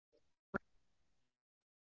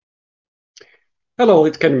Hello,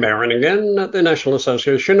 it's Ken Barron again at the National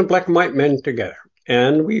Association of Black and White Men Together.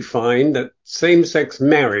 And we find that same-sex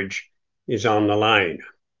marriage is on the line.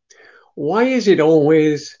 Why is it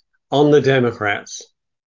always on the Democrats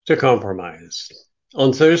to compromise?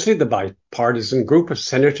 On Thursday, the bipartisan group of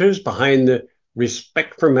senators behind the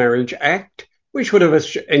Respect for Marriage Act, which would have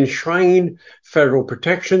enshrined federal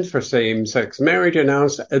protections for same-sex marriage,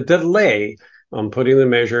 announced a delay on putting the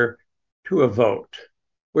measure to a vote,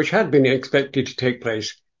 which had been expected to take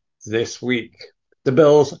place this week. The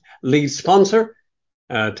bill's lead sponsor,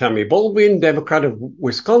 Tammy Baldwin, Democrat of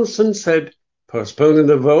Wisconsin, said postponing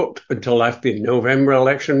the vote until after the November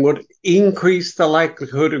election would increase the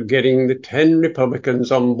likelihood of getting the 10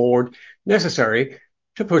 Republicans on board necessary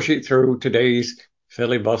to push it through today's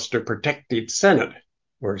filibuster-protected Senate,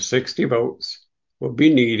 where 60 votes will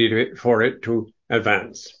be needed for it to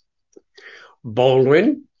advance.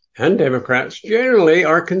 Baldwin and Democrats generally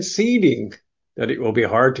are conceding that it will be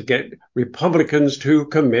hard to get Republicans to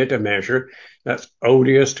commit a measure that's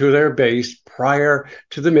odious to their base prior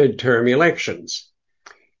to the midterm elections.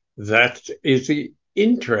 That is the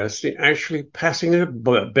interest in actually passing a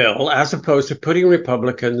bill as opposed to putting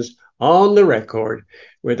Republicans on the record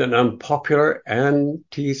with an unpopular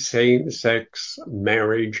anti-same-sex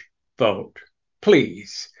marriage vote.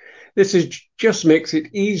 Please. Just makes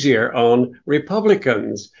it easier on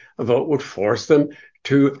Republicans. A vote would force them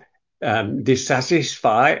to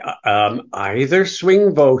dissatisfy either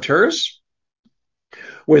swing voters,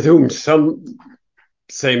 with whom some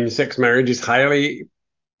same-sex marriage is highly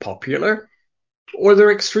popular, or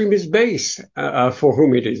their extremist base, for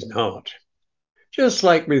whom it is not. Just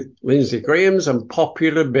like with Lindsey Graham's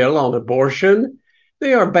unpopular bill on abortion,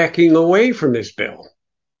 they are backing away from this bill.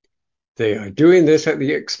 They are doing this at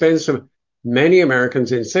the expense of many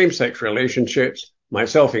Americans in same-sex relationships,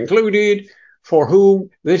 myself included, for whom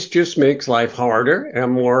this just makes life harder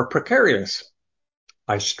and more precarious.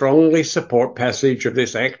 I strongly support passage of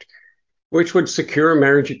this act, which would secure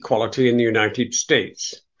marriage equality in the United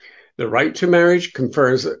States. The right to marriage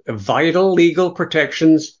confers vital legal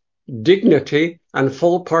protections, dignity, and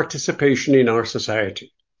full participation in our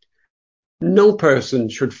society. No person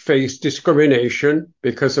should face discrimination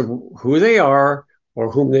because of who they are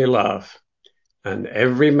or whom they love. And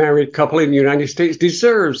every married couple in the United States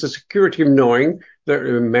deserves the security of knowing that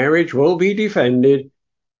their marriage will be defended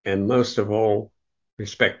and, most of all,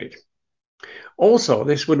 respected. Also,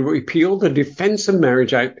 this would repeal the Defense of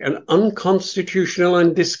Marriage Act, an unconstitutional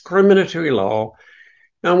and discriminatory law,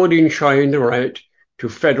 and would enshrine the right to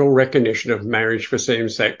federal recognition of marriage for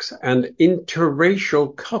same-sex and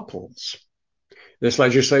interracial couples. This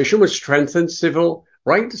legislation would strengthen civil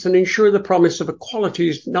rights and ensure the promise of equality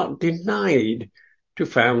is not denied to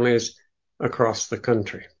families across the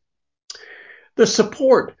country. The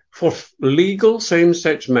support for legal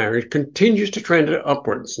same-sex marriage continues to trend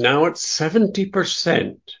upwards, now at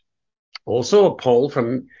 70%. Also, a poll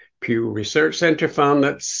from Pew Research Center found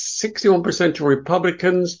that 61% of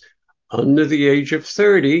Republicans under the age of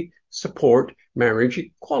 30 support marriage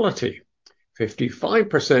equality.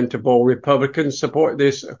 55% of all Republicans support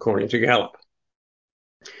this, according to Gallup.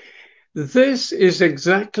 This is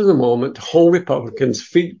exactly the moment to hold Republicans'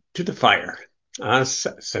 feet to the fire. As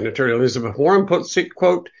Senator Elizabeth Warren puts it,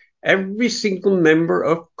 quote, every single member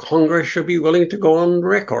of Congress should be willing to go on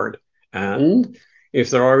record. And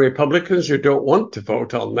if there are Republicans who don't want to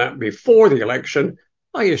vote on that before the election,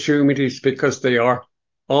 I assume it is because they are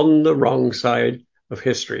on the wrong side of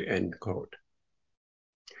history, end quote.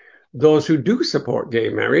 Those who do support gay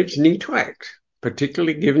marriage need to act,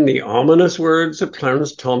 particularly given the ominous words of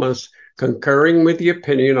Clarence Thomas concurring with the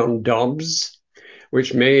opinion on Dobbs,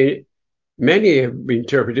 which many have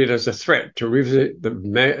interpreted as a threat to revisit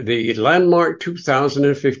the landmark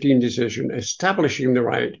 2015 decision establishing the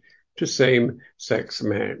right to same-sex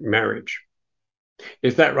marriage.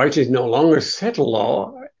 If that right is no longer settled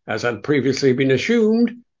law, as had previously been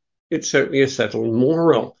assumed, it's certainly a settled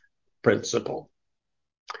moral principle.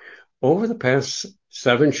 Over the past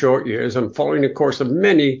 7 short years, and following a course of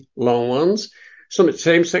many long ones, some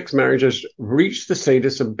same-sex marriage has reached the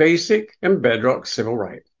status of basic and bedrock civil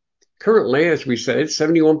right. Currently, as we said,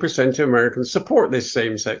 71% of Americans support this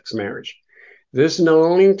same-sex marriage. This not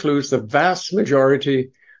only includes the vast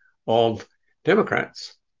majority of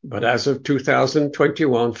Democrats, but as of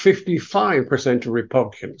 2021, 55% of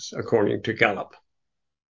Republicans, according to Gallup.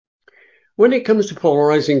 When it comes to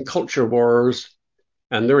polarizing culture wars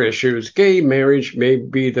and their issues, gay marriage may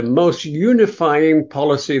be the most unifying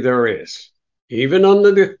policy there is. Even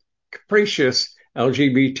under the capricious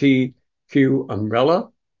LGBTQ umbrella,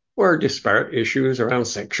 where disparate issues around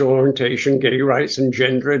sexual orientation, gay rights, and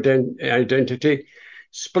gender identity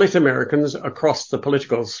split Americans across the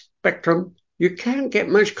political spectrum, you can't get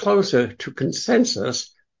much closer to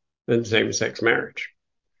consensus than same-sex marriage.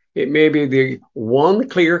 It may be the one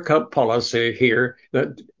clear-cut policy here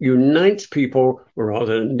that unites people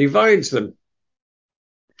rather than divides them.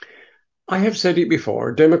 I have said it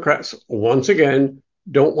before, Democrats, once again,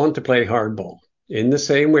 don't want to play hardball in the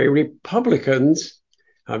same way Republicans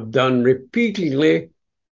have done repeatedly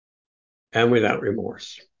and without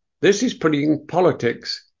remorse. This is putting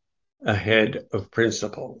politics ahead of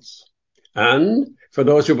principles. And for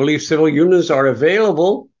those who believe civil unions are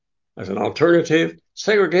available as an alternative,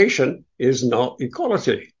 segregation is not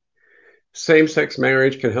equality. Same-sex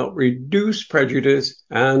marriage can help reduce prejudice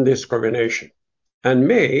and discrimination and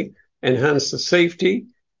may enhance the safety,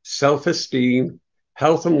 self-esteem,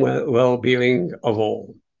 health and well-being of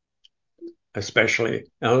all, especially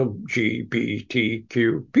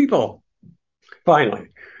LGBTQ people. Finally,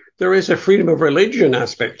 there is a freedom of religion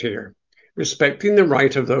aspect here, respecting the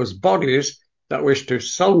right of those bodies that wish to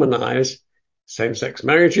solemnize same-sex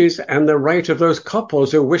marriages and the right of those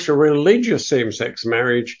couples who wish a religious same-sex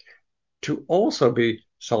marriage to also be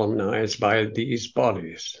solemnized by these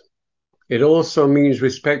bodies. It also means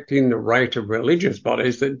respecting the right of religious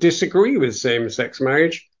bodies that disagree with same-sex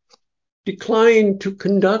marriage, decline to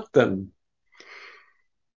conduct them.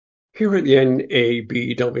 Here at the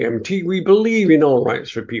NABWMT, we believe in all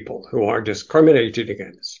rights for people who are discriminated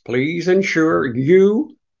against. Please ensure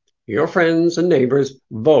you, your friends and neighbors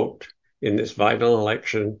vote in this vital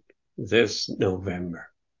election this November.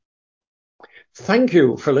 Thank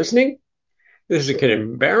you for listening. This is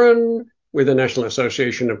Ken Barron with the National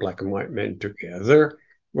Association of Black and White Men Together.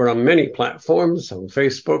 We're on many platforms, on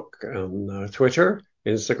Facebook, on Twitter,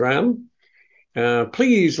 Instagram.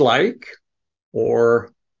 Please like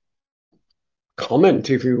or comment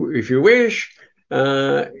if you wish.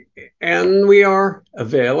 And we are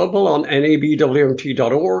available on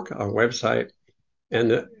nabwmt.org, our website,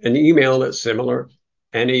 and an email that's similar,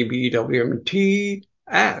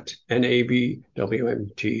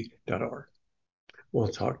 nabwmt@nabwmt.org. We'll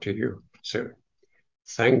talk to you soon.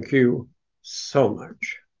 Thank you so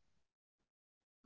much.